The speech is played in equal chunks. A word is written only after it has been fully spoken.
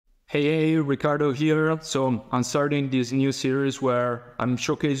Hey, Riccardo here. So I'm starting this new series where I'm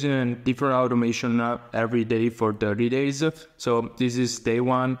showcasing different automation every day for 30 days. So this is day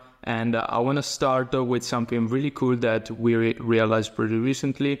one, and I want to start with something really cool that we realized pretty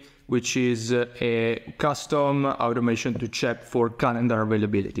recently, which is a custom automation to check for calendar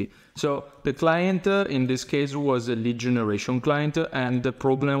availability. So the client in this case was a lead generation client, and the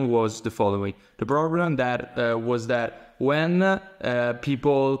problem was the following. The problem was that when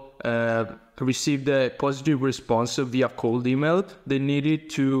people received a positive response via cold email, they needed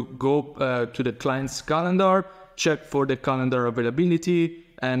to go to the client's calendar, check for the calendar availability,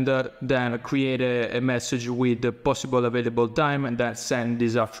 and then create a message with the possible available time, and then send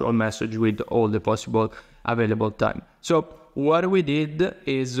this actual message with all the possible available time. So what we did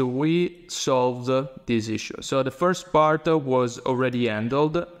is we solved this issue. So the first part was already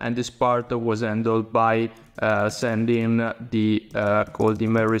handled, and this part was handled by sending the cold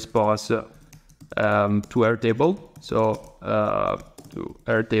email response to Airtable. So to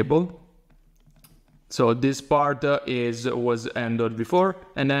Airtable. So this part was handled before,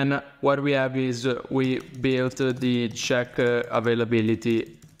 and then what we have is we built the check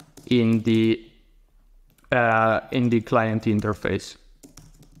availability in the client interface.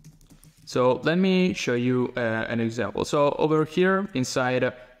 So let me show you an example. So over here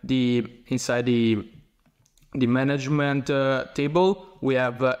inside the management table, we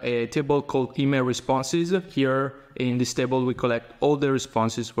have a table called email responses. Here in this table, we collect all the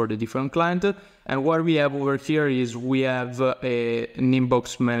responses for the different client. And what we have over here is we have an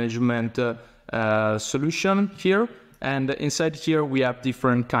inbox management solution here. And inside here, we have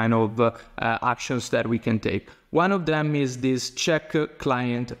different kind of actions that we can take. One of them is this check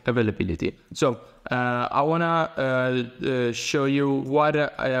client availability. So I wanna show you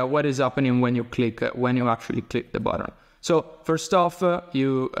what is happening when you actually click the button. So first off,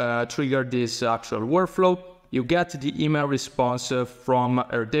 you trigger this actual workflow. You get the email response from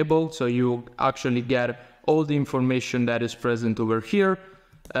Airtable. So you actually get all the information that is present over here.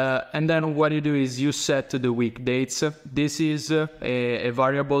 And then what you do is you set the week dates. This is a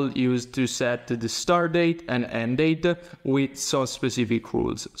variable used to set the start date and end date with some specific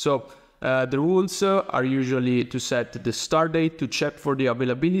rules. So the rules are usually to set the start date to check for the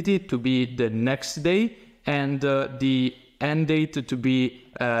availability to be the next day, and the end date to be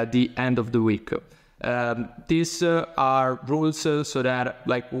the end of the week. These are rules so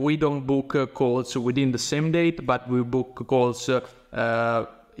that we don't book calls within the same date, but we book calls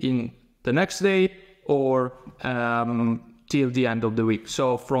in the next day or till the end of the week.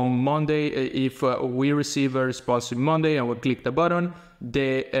 So from Monday, if we receive a response on Monday and we click the button,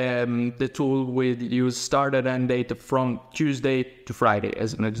 the tool will use start and end date from Tuesday to Friday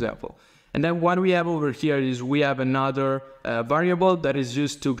as an example. And then what we have over here is we have another variable that is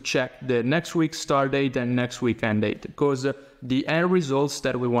used to check the next week's start date and next week end date, because the end results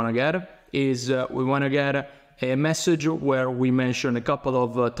that we want to get is we want to get a message where we mention a couple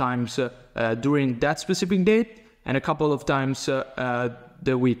of times during that specific date and a couple of times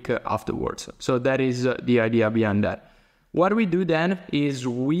the week afterwards. So that is the idea behind that. What we do then is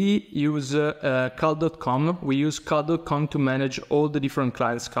we use cal.com. We use cal.com to manage all the different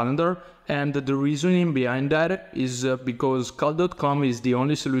clients' calendar. And the reasoning behind that is because cal.com is the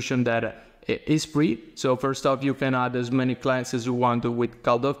only solution that is free. So first off, you can add as many clients as you want with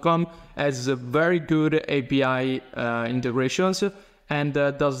cal.com, has very good API integrations, and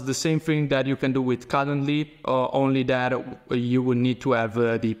does the same thing that you can do with Calendly, only that you would need to have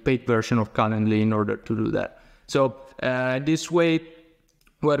the paid version of Calendly in order to do that. So this way,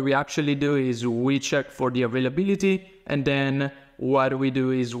 what we actually do is we check for the availability, and then what we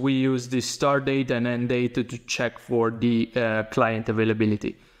do is we use the start date and end date to check for the client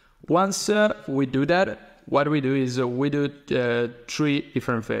availability. Once we do that, what we do is we do three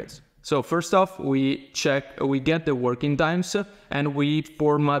different things. So first off, we get the working times, and we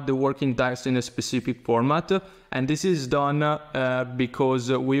format the working times in a specific format. And this is done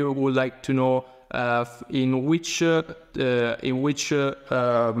because we would like to know in which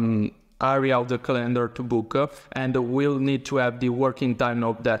area of the calendar to book, and we'll need to have the working time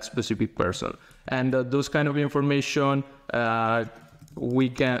of that specific person. And those kind of information, we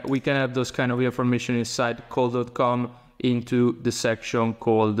can have those kind of information inside call.com into the section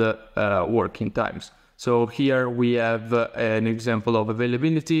called working times. So here we have an example of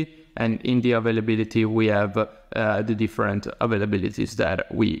availability, and in the availability we have the different availabilities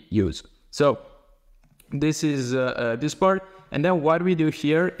that we use. So this is this part. And then what we do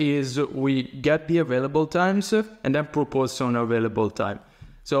here is we get the available times and then propose some available time.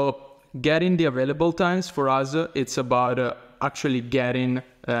 So getting the available times for us, it's about actually getting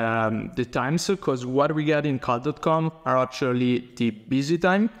the times, because what we get in call.com are actually the busy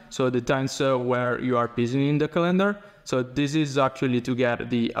time, so the times where you are busy in the calendar. So this is actually to get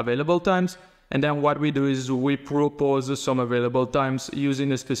the available times. And then what we do is we propose some available times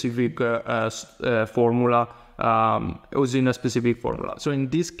using a specific formula, So in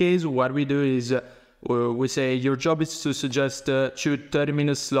this case, what we do is we say your job is to suggest 2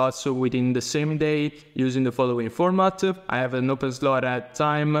 30-minute slots within the same day using the following format. I have an open slot at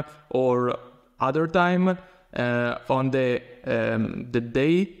time or other time on the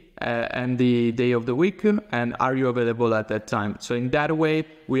day and the day of the week, and are you available at that time? So in that way,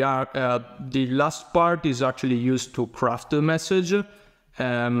 we are the last part is actually used to craft the message,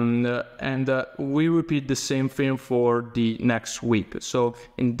 and we repeat the same thing for the next week. So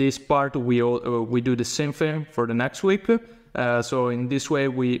in this part, we do the same thing for the next week. So in this way,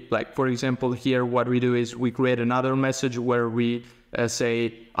 we, like, for example, here what we do is we create another message where we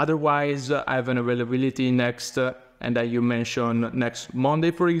say, otherwise I have an availability next and that you mention next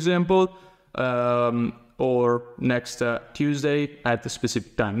Monday, for example, or next Tuesday at a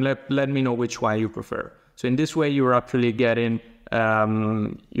specific time. Let me know which one you prefer. So in this way, you're actually getting the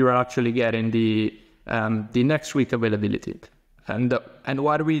next week availability. And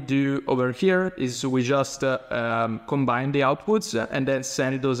what we do over here is we just combine the outputs and then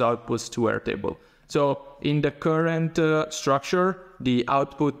send those outputs to Airtable. So in the current structure, the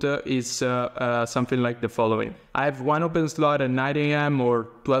output is something like the following. I have one open slot at 9 a.m. or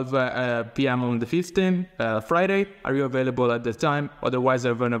 12 p.m. on the 15th, Friday. Are you available at the time? Otherwise, I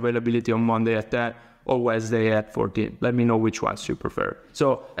have an availability on Monday at 10 or Wednesday at 14. Let me know which ones you prefer.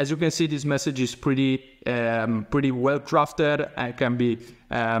 So as you can see, this message is pretty well crafted and can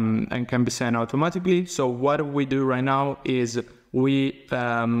be sent automatically. So what we do right now is we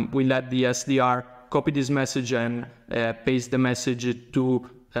let the SDR copy this message and paste the message to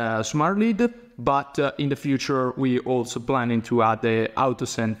SmartLead, but in the future we also planning to add the auto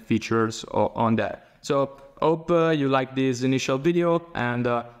send features on that. So hope you like this initial video, and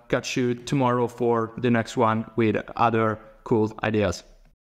catch you tomorrow for the next one with other cool ideas.